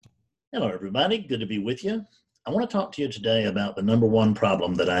Hello, everybody. Good to be with you. I want to talk to you today about the number one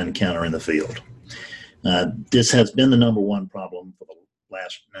problem that I encounter in the field. This has been the number one problem for the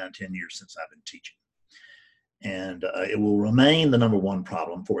last 9, 10 years since I've been teaching. And it will remain the number one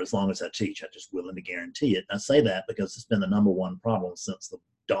problem for as long as I teach. I'm just willing to guarantee it. And I say that because it's been the number one problem since the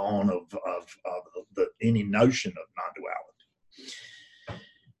dawn of any notion of non-duality.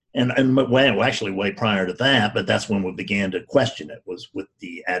 And well, actually way prior to that, but that's when we began to question it, was with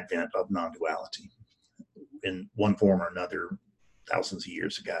the advent of non-duality in one form or another thousands of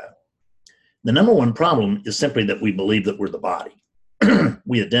years ago. The number one problem is simply that we believe that we're the body.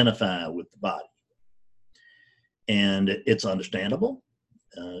 We identify with the body. And it's understandable,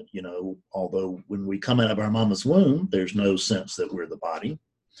 although when we come out of our mama's womb, there's no sense that we're the body.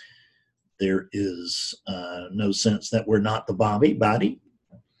 There is no sense that we're not the body,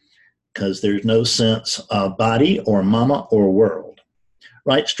 because there's no sense of body or mama or world.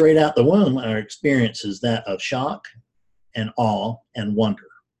 Right straight out the womb, our experience is that of shock and awe and wonder.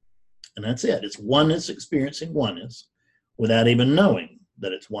 And that's it. It's oneness experiencing oneness without even knowing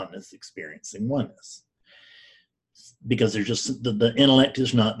that it's oneness experiencing oneness. Because there's just, the intellect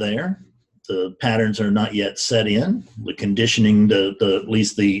is not there. The patterns are not yet set in. The conditioning, at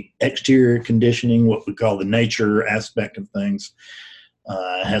least the exterior conditioning, what we call the nature aspect of things,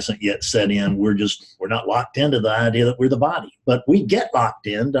 hasn't yet set in. We're not locked into the idea that we're the body, but we get locked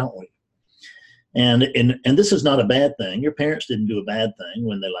in, don't we? And this is not a bad thing. Your parents didn't do a bad thing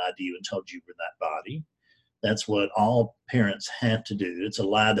when they lied to you and told you were that body. That's what all parents have to do. It's a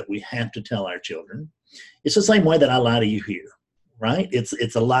lie that we have to tell our children. It's the same way that I lie to you here, right?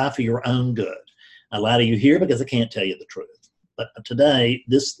 It's a lie for your own good. I lie to you here because I can't tell you the truth. But today,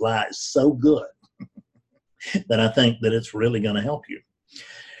 this lie is so good that I think that it's really going to help you.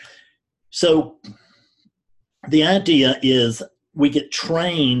 So the idea is we get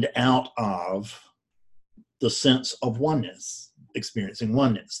trained out of the sense of oneness, experiencing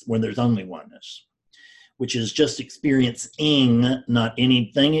oneness, when there's only oneness, which is just experiencing, not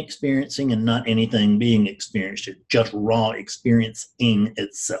anything experiencing and not anything being experienced. It's just raw experiencing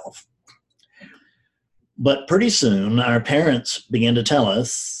itself. But pretty soon, our parents began to tell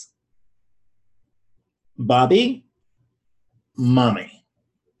us, Bobby, mommy.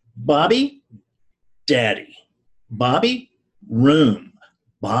 Bobby, daddy. Bobby, room.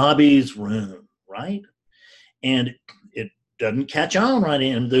 Bobby's room, right? And it doesn't catch on right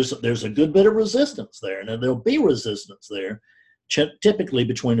in. There's a good bit of resistance there, and there'll be resistance there, typically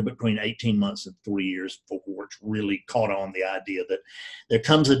between 18 months and 3 years before it's really caught on the idea that there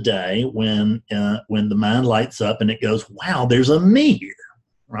comes a day when the mind lights up and it goes, wow, there's a me here,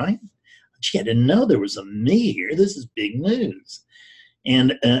 right? Gee, I didn't know there was a me here. This is big news.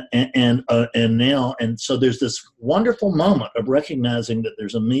 And so there's this wonderful moment of recognizing that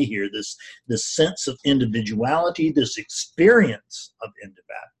there's a me here, this sense of individuality, this experience of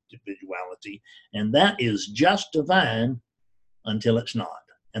individuality, and that is just divine until it's not.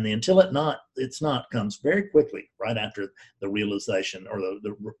 And the until it's not comes very quickly right after the realization or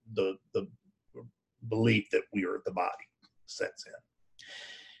the belief that we are the body sets in.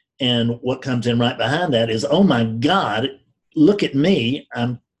 And what comes in right behind that is, oh my God, look at me,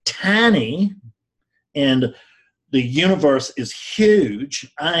 I'm tiny, and the universe is huge.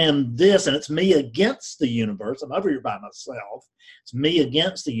 I am this, and it's me against the universe. I'm over here by myself. It's me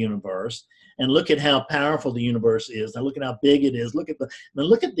against the universe. And look at how powerful the universe is. Now look at how big it is. Look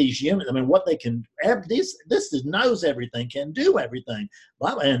at these units. I mean, what they can, this knows everything, can do everything.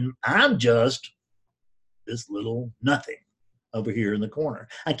 And I'm just this little nothing over here in the corner.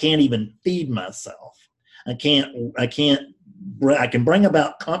 I can't even feed myself. I can bring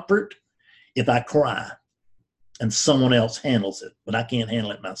about comfort if I cry and someone else handles it, but I can't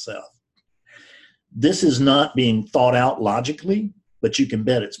handle it myself. This is not being thought out logically, but you can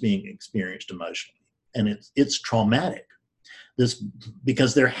bet it's being experienced emotionally. And it's traumatic.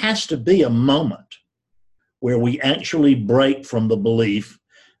 Because there has to be a moment where we actually break from the belief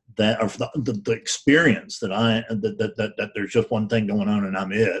that, or the experience that there's just one thing going on and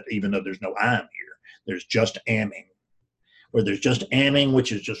I'm it, even though there's no I'm here. There's just amming. Where there's just amming,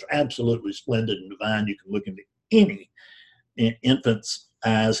 which is just absolutely splendid and divine. You can look into any infant's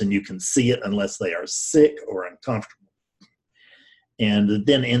eyes and you can see it unless they are sick or uncomfortable. And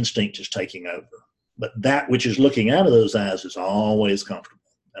then instinct is taking over. But that which is looking out of those eyes is always comfortable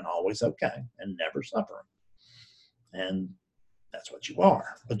and always okay and never suffering. And that's what you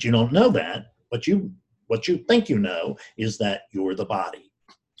are. But you don't know that. What you think you know is that you're the body.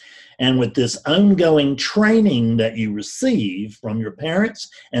 And with this ongoing training that you receive from your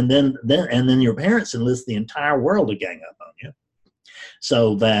parents, and then your parents enlist the entire world to gang up on you,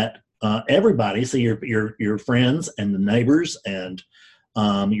 so that everybody, so your friends and the neighbors and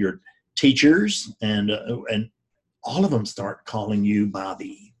your teachers and all of them start calling you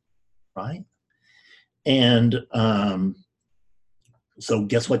Bobby, right? And so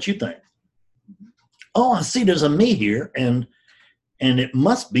guess what you think? Oh, I see there's a me here, and it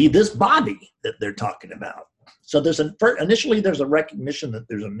must be this Bobby that they're talking about. So initially there's a recognition that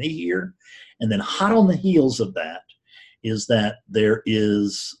there's a me here, and then hot on the heels of that is that there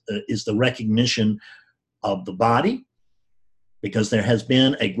is the recognition of the body, because there has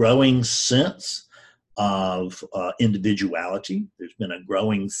been a growing sense of individuality. There's been a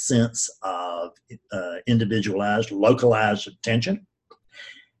growing sense of individualized, localized attention.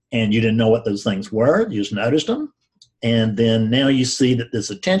 And you didn't know what those things were. You just noticed them. And then now you see that this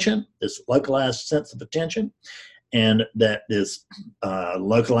attention, this localized sense of attention, and that this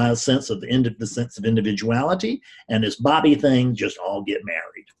localized sense of the sense of individuality and this Bobby thing just all get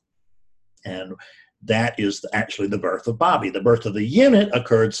married. And that is actually the birth of Bobby. The birth of the unit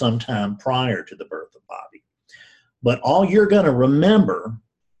occurred sometime prior to the birth of Bobby. But all you're going to remember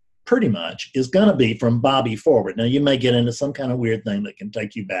pretty much is going to be from Bobby forward. Now, you may get into some kind of weird thing that can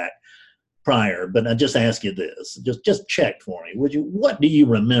take you back prior, but I just ask you this. Just check for me. What do you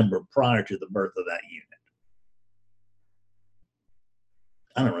remember prior to the birth of that unit?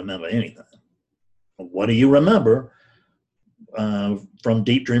 I don't remember anything. What do you remember from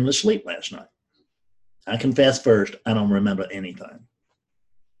deep dreamless sleep last night? I confess first, I don't remember anything,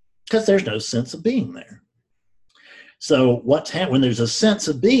 because there's no sense of being there. So when there's a sense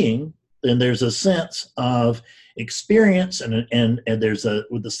of being, then there's a sense of experience, and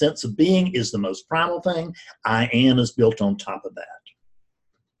with the sense of being is the most primal thing. I am is built on top of that.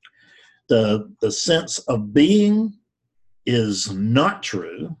 The sense of being is not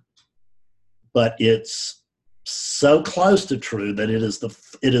true, but it's so close to true that it is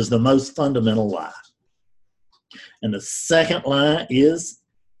the most fundamental lie. And the second lie is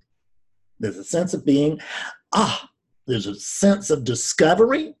there's a sense of being. There's a sense of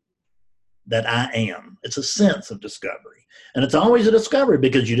discovery that I am. It's a sense of discovery. And it's always a discovery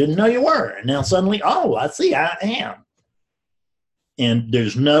because you didn't know you were. And now suddenly, I see, I am. And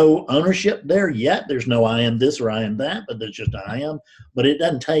there's no ownership there yet. There's no I am this or I am that, but there's just I am. But it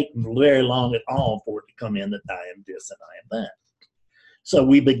doesn't take very long at all for it to come in that I am this and I am that. So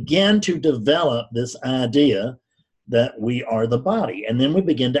we begin to develop this idea that we are the body. And then we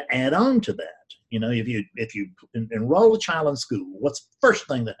begin to add on to that. You know, if you enroll a child in school, what's the first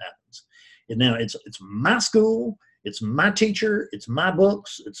thing that happens? Now it's my school, it's my teacher, it's my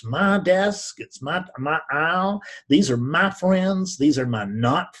books, it's my desk, it's my aisle. These are my friends. These are my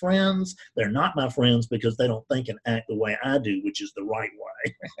not friends. They're not my friends because they don't think and act the way I do, which is the right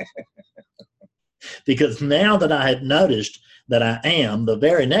way. Because now that I have noticed that I am, the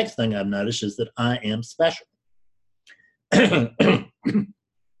very next thing I've noticed is that I am special. And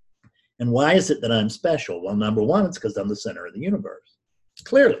why is it that I'm special? Well, number one, it's because I'm the center of the universe.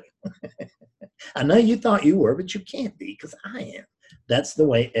 Clearly. I know you thought you were, but you can't be, because I am. That's the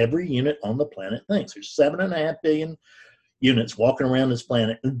way every unit on the planet thinks. There's 7.5 billion units walking around this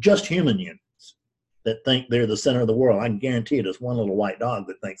planet, just human units, that think they're the center of the world. I can guarantee you there's one little white dog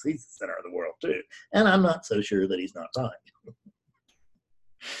that thinks he's the center of the world too. And I'm not so sure that he's not right.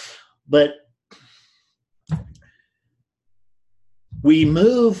 But we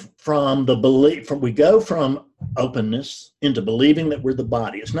move from we go from openness into believing that we're the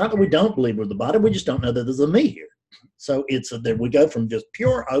body. It's not that we don't believe we're the body, we just don't know that there's a me here. So that we go from just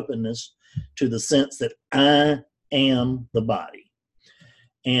pure openness to the sense that I am the body.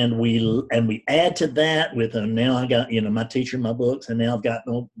 And we add to that with now I got, my teacher, my books, and now I've got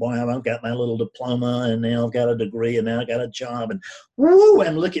my little diploma, and now I've got a degree, and now I got a job, and woo,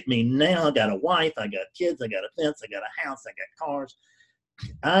 and look at me now. I got a wife, I got kids, I got a fence, I got a house, I got cars.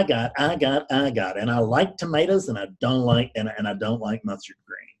 I got, and I like tomatoes, and I don't like mustard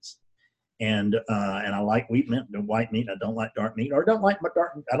greens, and I like white meat. I don't like dark meat, or I don't like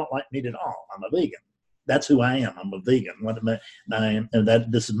meat at all. I'm a vegan. That's who I am. I'm a vegan.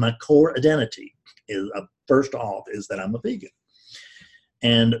 This is my core identity. First off, is that I'm a vegan,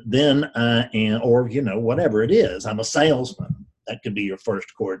 and then I am, or whatever it is. I'm a salesman. That could be your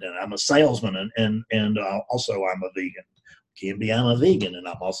first core identity. I'm a salesman, and also I'm a vegan. Can be I'm a vegan and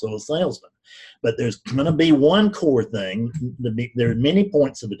I'm also a salesman. But there's going to be one core thing. There are many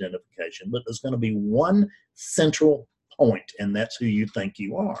points of identification, but there's going to be one central point, and that's who you think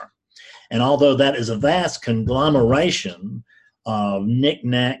you are. And although that is a vast conglomeration of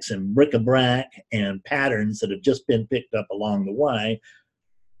knickknacks and bric-a-brac and patterns that have just been picked up along the way,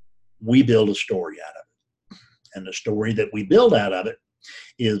 we build a story out of it. And the story that we build out of it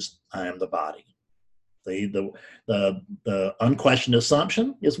is I am the body. The unquestioned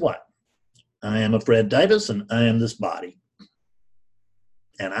assumption is what? I am a Fred Davis and I am this body.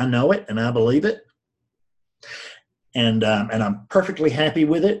 And I know it and I believe it. And I'm perfectly happy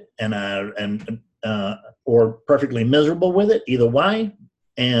with it, or perfectly miserable with it, either way.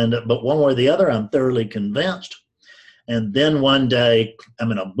 But one way or the other, I'm thoroughly convinced. And then one day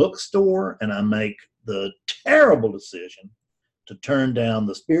I'm in a bookstore and I make the terrible decision to turn down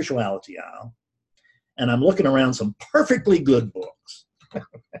the spirituality aisle. And I'm looking around some perfectly good books.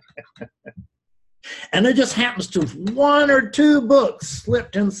 And there just happens to be one or two books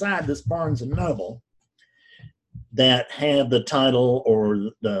slipped inside this Barnes and Noble that have the title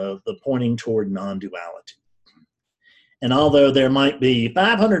or the pointing toward non-duality. And although there might be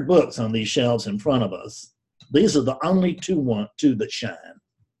 500 books on these shelves in front of us, these are the only two that shine.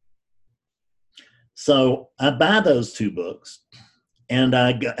 So I buy those two books and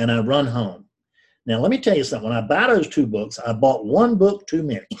I run home. Now, let me tell you something. When I buy those two books, I bought one book too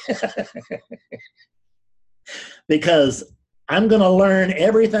many. Because I'm going to learn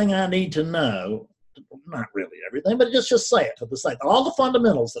everything I need to know. Not really everything, but just say it for the sake. All the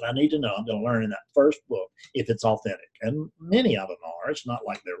fundamentals that I need to know, I'm going to learn in that first book if it's authentic. And many of them are. It's not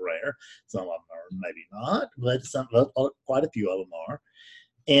like they're rare. Some of them are maybe not, but quite a few of them are.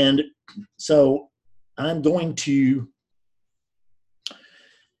 And so I'm going to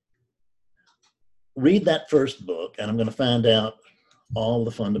read that first book, and I'm going to find out all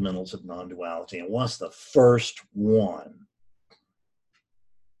the fundamentals of non-duality. And what's the first one?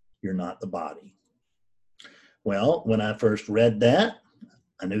 You're not the body. Well, when I first read that,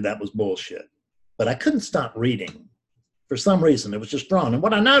 I knew that was bullshit. But I couldn't stop reading. For some reason, it was just drawn. And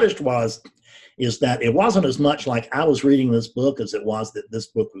what I noticed is that it wasn't as much like I was reading this book as it was that this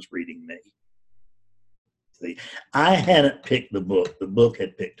book was reading me. See, I hadn't picked the book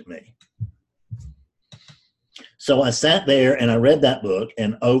had picked me. So I sat there and I read that book,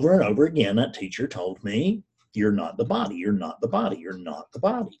 and over again, that teacher told me, you're not the body, you're not the body, you're not the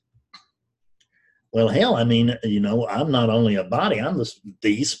body. Well, hell, I mean, I'm not only a body, I'm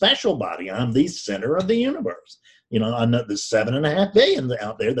the special body. I'm the center of the universe. I know there's 7.5 billion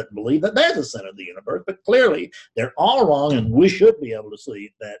out there that believe that they're the center of the universe, but clearly they're all wrong, and we should be able to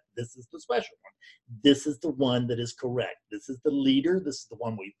see that this is the special one. This is the one that is correct. This is the leader. This is the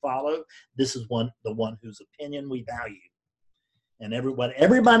one we follow. This is the one whose opinion we value. And what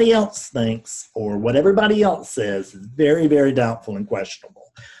everybody else thinks or what everybody else says is very, very doubtful and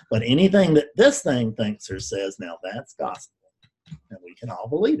questionable. But anything that this thing thinks or says, now that's gospel. And we can all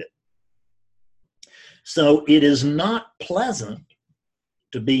believe it. So it is not pleasant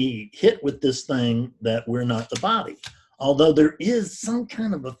to be hit with this thing that we're not the body. Although there is some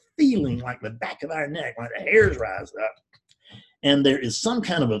kind of a feeling like the back of our neck, like the hairs rise up. And there is some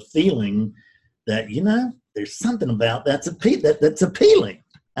kind of a feeling that, there's something about that's appealing.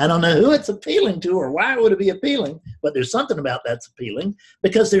 I don't know who it's appealing to or why would it be appealing, but there's something about that's appealing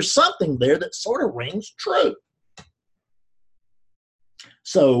because there's something there that sort of rings true.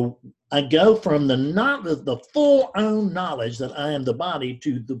 So I go from the full-on knowledge that I am the body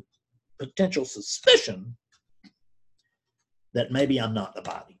to the potential suspicion that maybe I'm not the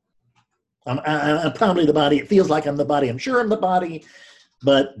body. I'm probably the body. It feels like I'm the body. I'm sure I'm the body.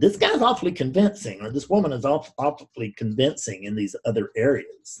 But this guy's awfully convincing, or this woman is awfully convincing in these other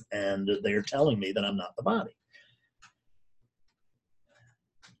areas. And they're telling me that I'm not the body.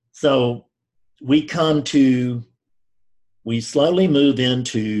 So we slowly move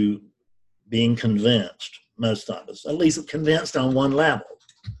into being convinced, most of us, at least convinced on one level.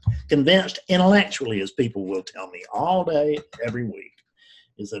 Convinced intellectually, as people will tell me all day, every week,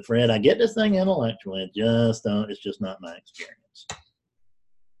 is that, Fred, I get this thing intellectually, it's just not my experience.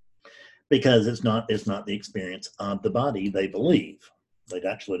 Because it's not the experience of the body they believe. They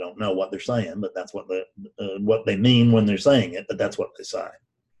actually don't know what they're saying, but that's what they mean when they're saying it, but that's what they say.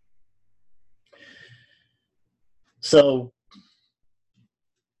 So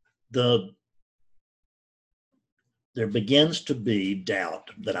there begins to be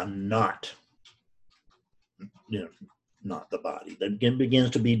doubt that I'm not the body. There begins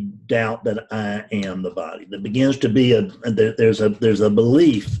to be doubt that I am the body. There begins to be there's a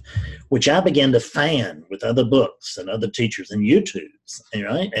belief, which I began to fan with other books and other teachers and YouTubes,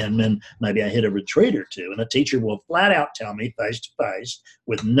 right? And then maybe I hit a retreat or two, and a teacher will flat out tell me face to face,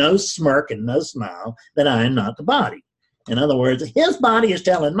 with no smirk and no smile, that I am not the body. In other words, his body is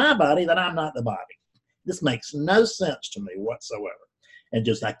telling my body that I'm not the body. This makes no sense to me whatsoever. And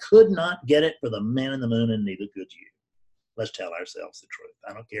I could not get it for the man in the moon, and neither could you. Let's tell ourselves the truth.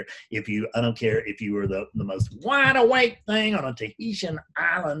 I don't care if you were the most wide awake thing on a Tahitian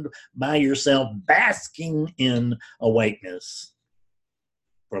island by yourself, basking in awakeness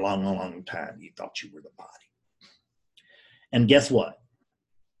for a long, long, long time. You thought you were the body. And guess what?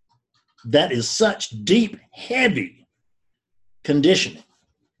 That is such deep, heavy conditioning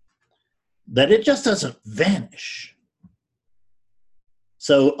that it just doesn't vanish.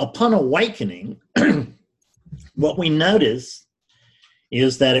 So upon awakening, what we notice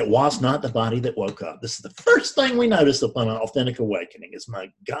is that it was not the body that woke up. This is the first thing we notice upon an authentic awakening is,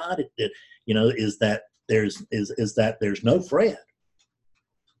 my God, is that there's no Fred.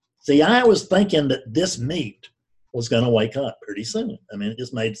 See, I was thinking that this meat was going to wake up pretty soon. I mean, it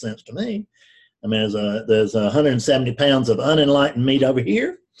just made sense to me. I mean, there's 170 pounds of unenlightened meat over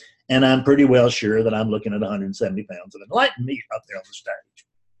here, and I'm pretty well sure that I'm looking at 170 pounds of enlightened meat up there on the stage.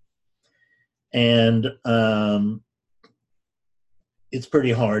 And it's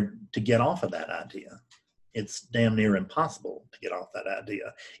pretty hard to get off of that idea. It's damn near impossible to get off that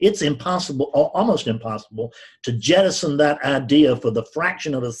idea. It's impossible, almost impossible, to jettison that idea for the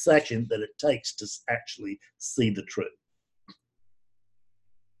fraction of a second that it takes to actually see the truth.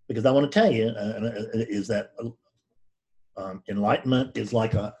 Because I want to tell you is that enlightenment is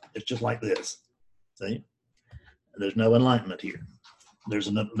it's just like this. See, there's no enlightenment here. There's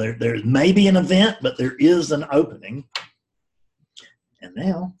maybe an event, but there is an opening. And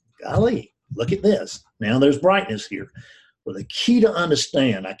now, golly, look at this. Now there's brightness here. Well, the key to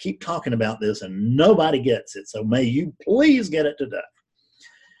understand, I keep talking about this and nobody gets it, so may you please get it today,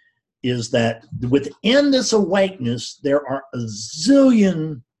 is that within this awakeness, there are a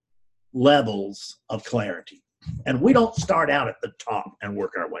zillion levels of clarity. And we don't start out at the top and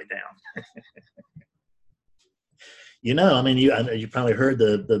work our way down. I mean, you probably heard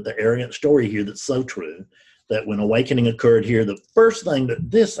the arrogant story here that's so true, that when awakening occurred here, the first thing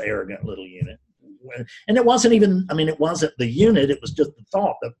that this arrogant little unit, and it wasn't the unit, it was just the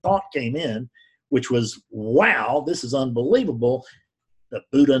thought. The thought came in, which was, wow, this is unbelievable. The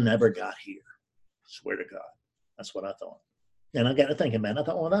Buddha never got here. Swear to God. That's what I thought. And I got to thinking about it. I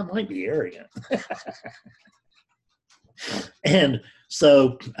thought, well, that might be arrogant. And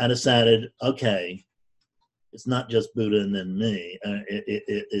so I decided, okay, it's not just Buddha and then me.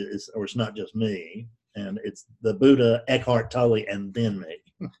 It's not just me. And it's the Buddha, Eckhart Tolle, and then me.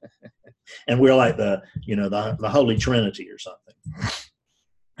 And we're like the Holy Trinity or something.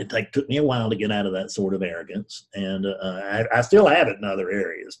 It took me a while to get out of that sort of arrogance. And I still have it in other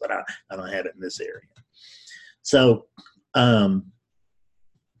areas, but I don't have it in this area. So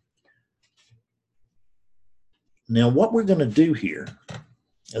now what we're going to do here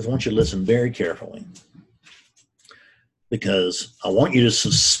is I want you to listen very carefully, because I want you to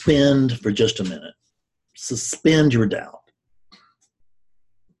suspend for just a minute. Suspend your doubt.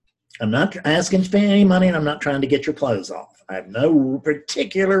 I'm not asking for any money, and I'm not trying to get your clothes off. I have no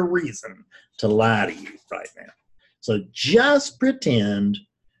particular reason to lie to you right now. So just pretend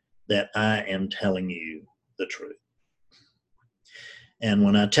that I am telling you the truth. And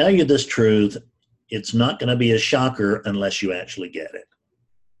when I tell you this truth, it's not going to be a shocker unless you actually get it.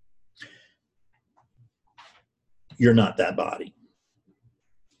 You're not that body.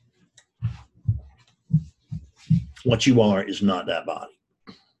 What you are is not that body.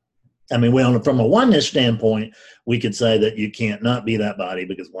 I mean, well, from a oneness standpoint, we could say that you can't not be that body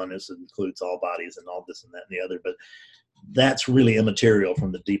because oneness includes all bodies and all this and that and the other, but that's really immaterial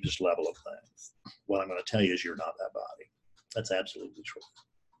from the deepest level of things. What I'm going to tell you is you're not that body. That's absolutely true.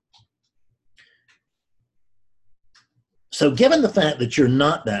 So given the fact that you're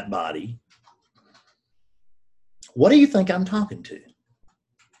not that body, what do you think I'm talking to?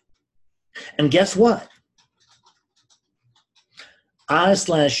 And guess what?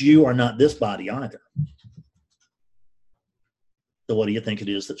 I/you are not this body either. So what do you think it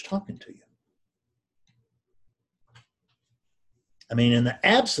is that's talking to you? I mean, in the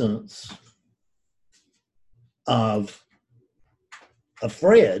absence of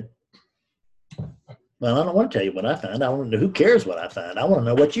Fred, well, I don't want to tell you what I find. I want to know, who cares what I find? I want to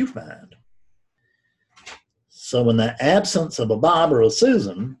know what you find. So in the absence of a Bob or a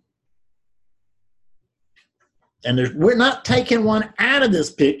Susan, and we're not taking one out of this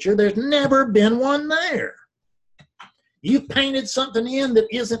picture. There's never been one there. You've painted something in that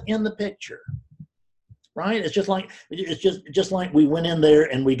isn't in the picture, right? It's just like we went in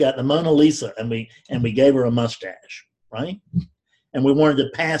there and we got the Mona Lisa and we gave her a mustache, right? And we wanted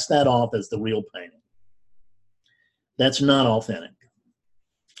to pass that off as the real painting. That's not authentic.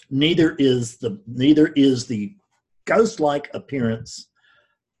 Neither is the ghost-like appearance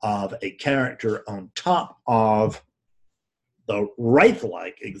of a character on top of the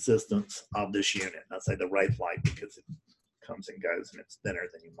wraith-like existence of this unit. I say the wraith-like because it comes and goes and it's thinner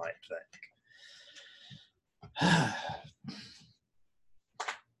than you might think.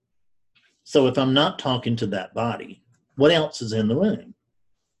 So if I'm not talking to that body, what else is in the room?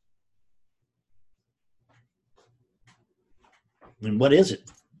 I mean, what is it?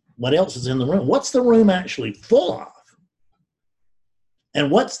 What else is in the room? What's the room actually full of?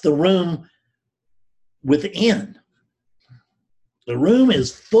 And what's the room within? The room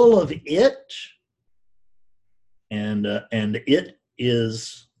is full of it, and it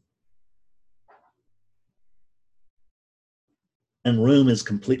is, and room is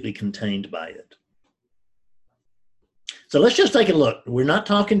completely contained by it. So let's just take a look. We're not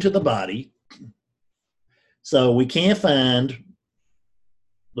talking to the body, so we can't find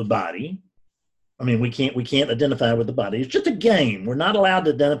the body. I mean, we can't identify with the body. It's just a game. We're not allowed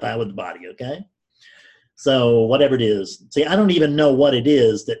to identify with the body, okay? So whatever it is, see, I don't even know what it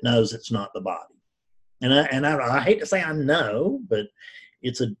is that knows it's not the body. And I hate to say I know, but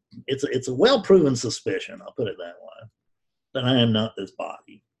it's a well-proven suspicion, I'll put it that way, that I am not this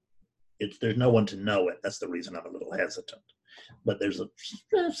body. There's no one to know it. That's the reason I'm a little hesitant. But there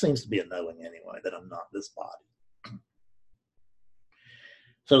seems to be a knowing anyway that I'm not this body.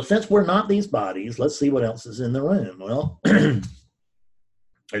 So since we're not these bodies, let's see what else is in the room. Well,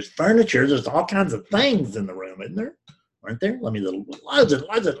 there's furniture. There's all kinds of things in the room, isn't there? Aren't there? I mean, loads of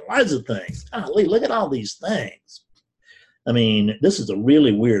things. Golly, look at all these things. I mean, this is a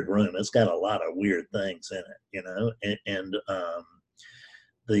really weird room. It's got a lot of weird things in it, you know.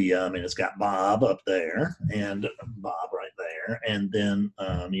 I mean, it's got Bob up there and Bob right there, and then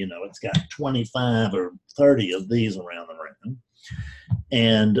you know, it's got 25 or 30 of these around the room,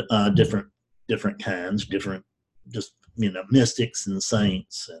 and different kinds, different, just, you know, mystics and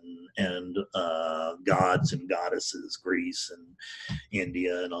saints and gods and goddesses, Greece and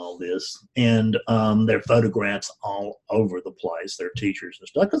India and all this, and there are photographs all over the place. There are teachers and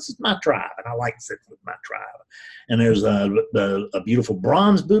stuff, because it's my tribe, and I like sitting with my tribe. And there's a beautiful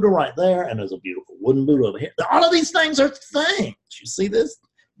bronze Buddha right there, and there's a beautiful wooden Buddha over here. All of these things are things. You see this?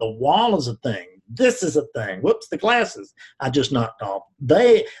 The wall is a thing. This is a thing. Whoops, the glasses I just knocked off.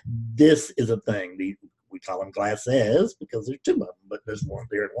 This is a thing. We call them glasses because there's two of them, but there's one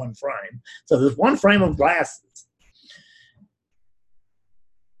there in one frame. So there's one frame of glasses.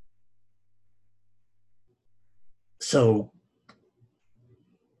 So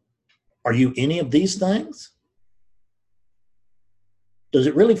are you any of these things? Does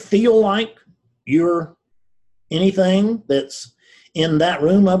it really feel like you're anything that's in that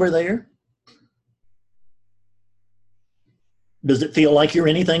room over there? Does it feel like you're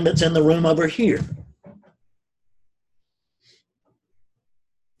anything that's in the room over here?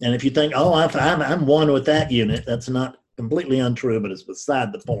 And if you think, oh, I'm one with that unit, that's not completely untrue, but it's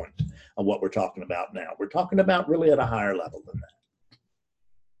beside the point of what we're talking about now. We're talking about really at a higher level than that.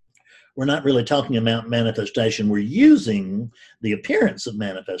 We're not really talking about manifestation. We're using the appearance of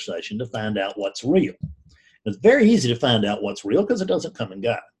manifestation to find out what's real. It's very easy to find out what's real because it doesn't come and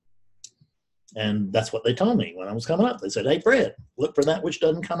go. And that's what they told me when I was coming up. They said, hey, Fred, look for that which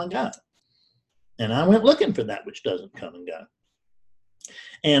doesn't come and go. And I went looking for that which doesn't come and go.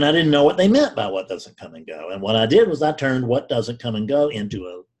 And I didn't know what they meant by what doesn't come and go. And what I did was I turned what doesn't come and go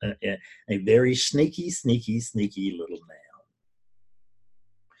into a very sneaky little noun.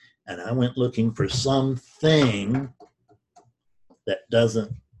 And I went looking for something that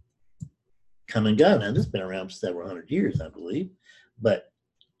doesn't come and go. Now, this has been around for several hundred years, I believe, but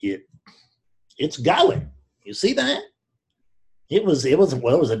it's going. You see that? It was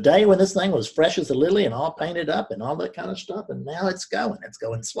a day when this thing was fresh as a lily and all painted up and all that kind of stuff, and now it's going. It's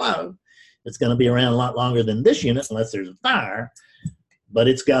going slow. It's going to be around a lot longer than this unit unless there's a fire, but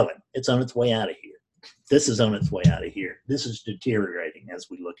it's going. It's on its way out of here. This is on its way out of here. This is deteriorating as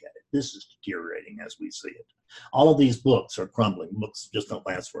we look at it. This is deteriorating as we see it. All of these books are crumbling. Books just don't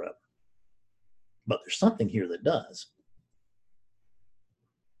last forever. But there's something here that does.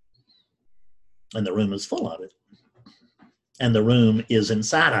 And the room is full of it. And the room is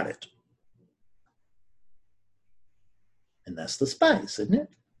inside of it. And that's the space, isn't it?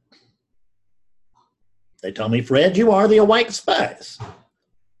 They told me, Fred, you are the awake space.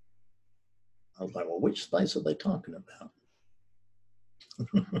 I was like, well, which space are they talking about?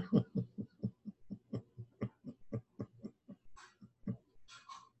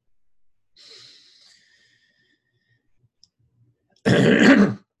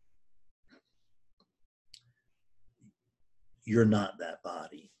 You're not that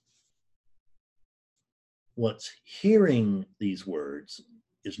body. What's hearing these words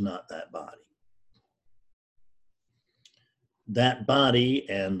is not that body. that body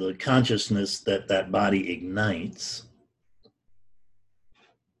and the consciousness that that body ignites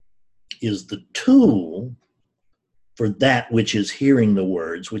is the tool for that which is hearing the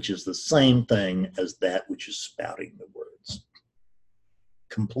words, which is the same thing as that which is spouting the words.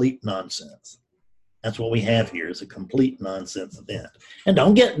 Complete nonsense. That's what we have here, is a complete nonsense event. And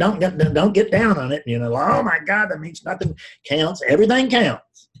don't get down on it. You know, oh my God, that means nothing counts. Everything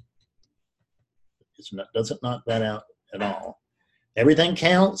counts. Doesn't knock that out at all. Everything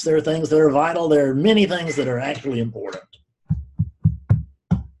counts. There are things that are vital. There are many things that are actually important.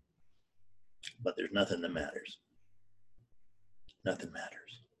 But there's nothing that matters. Nothing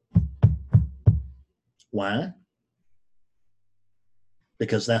matters. Why?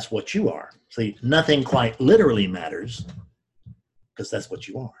 Because that's what you are. See, nothing quite literally matters because that's what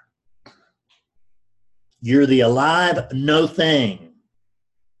you are. You're the alive no thing.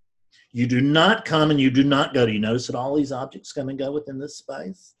 You do not come and you do not go. Do you notice that all these objects come and go within this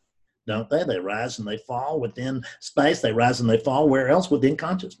space? Don't they? They rise and they fall within space. They rise and they fall where else? Within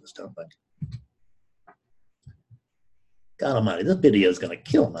consciousness, don't they? God Almighty, this video is going to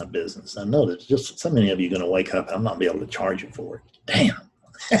kill my business. I know that just so many of you are going to wake up and I'm not going to be able to charge you for it. Damn.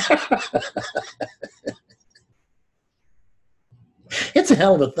 It's a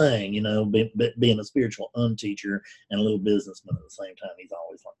hell of a thing, you know, being a spiritual unteacher and a little businessman at the same time. He's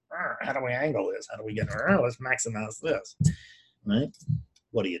always like, how do we angle this? How do we get, let's maximize this, right?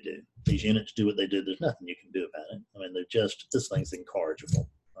 What do? These units do what they do. There's nothing you can do about it. I mean, this thing's incorrigible,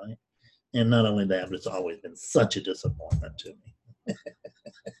 right? And not only that, but it's always been such a disappointment to me.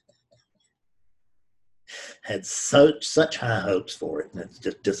 Had such high hopes for it, and it's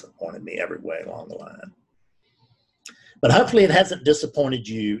just disappointed me every way along the line. But hopefully it hasn't disappointed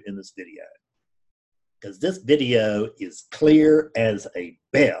you in this video, because this video is clear as a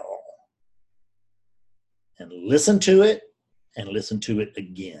bell. And listen to it, and listen to it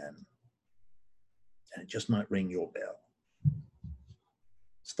again. And it just might ring your bell.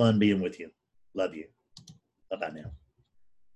 It's fun being with you. Love you. Bye-bye now.